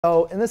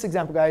So in this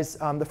example, guys,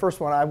 the first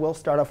one, I will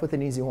start off with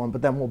an easy one,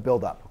 but then we'll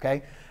build up,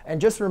 OK?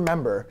 And just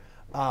remember,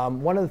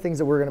 one of the things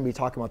that we're going to be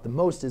talking about the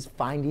most is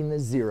finding the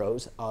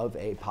zeros of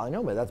a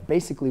polynomial. That's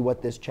basically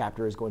what this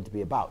chapter is going to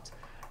be about.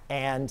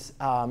 And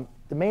the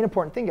main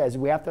important thing, guys, is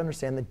we have to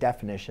understand the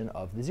definition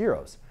of the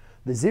zeros.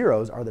 The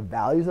zeros are the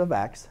values of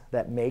x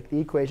that make the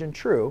equation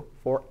true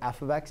for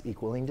f of x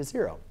equaling to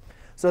 0.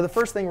 So the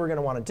first thing we're going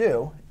to want to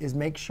do is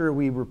make sure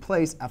we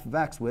replace f of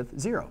x with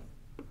 0.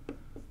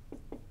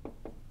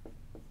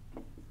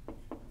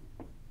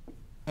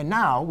 And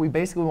now we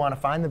basically want to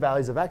find the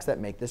values of x that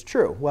make this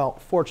true. Well,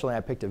 fortunately, I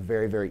picked a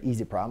very, very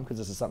easy problem, because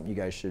this is something you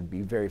guys should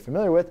be very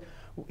familiar with.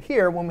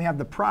 Here, when we have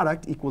the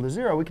product equal to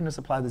 0, we can just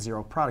apply the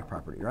zero product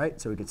property,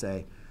 right? So we could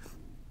say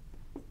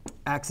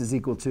x is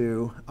equal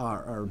to,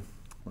 or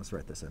let's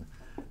write this in.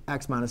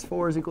 X minus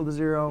 4 is equal to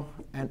 0,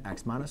 and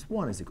x minus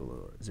 1 is equal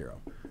to 0.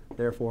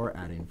 Therefore,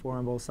 adding 4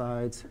 on both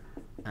sides,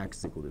 x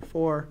is equal to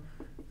 4.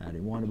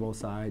 Adding 1 to both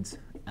sides,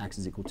 x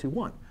is equal to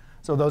 1.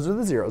 So those are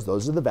the zeros.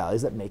 Those are the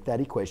values that make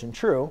that equation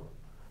true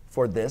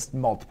for this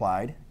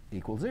multiplied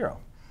equals 0.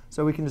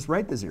 So we can just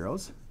write the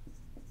zeros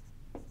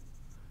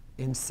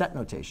in set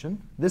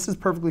notation. This is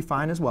perfectly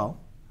fine as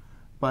well.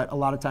 But a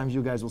lot of times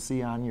you guys will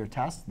see on your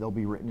test, they'll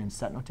be written in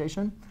set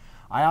notation.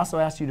 I also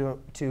asked you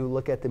to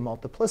look at the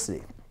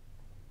multiplicity.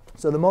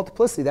 So the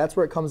multiplicity, that's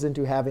where it comes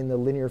into having the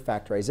linear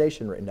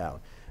factorization written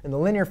down. And the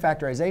linear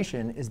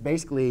factorization is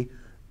basically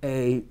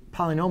a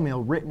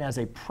polynomial written as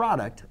a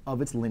product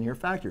of its linear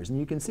factors. And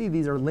you can see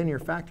these are linear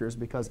factors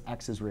because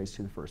x is raised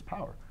to the first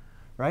power,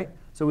 right?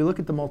 So we look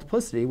at the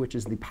multiplicity, which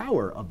is the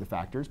power of the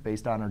factors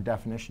based on our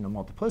definition of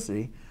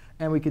multiplicity.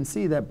 And we can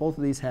see that both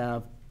of these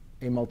have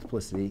a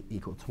multiplicity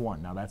equal to 1.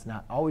 Now, that's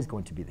not always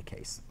going to be the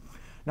case.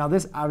 Now,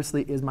 this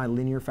obviously is my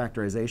linear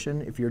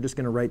factorization. If you're just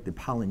going to write the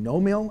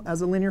polynomial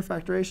as a linear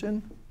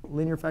factorization,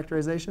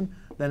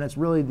 then it's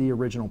really the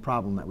original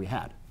problem that we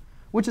had,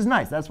 which is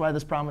nice. That's why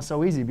this problem is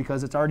so easy,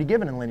 because it's already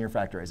given in linear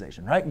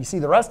factorization, right? You see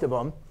the rest of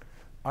them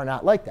are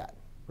not like that,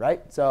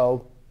 right?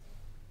 So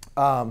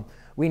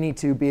we need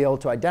to be able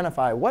to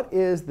identify what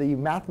is the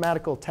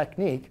mathematical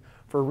technique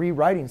for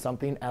rewriting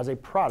something as a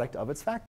product of its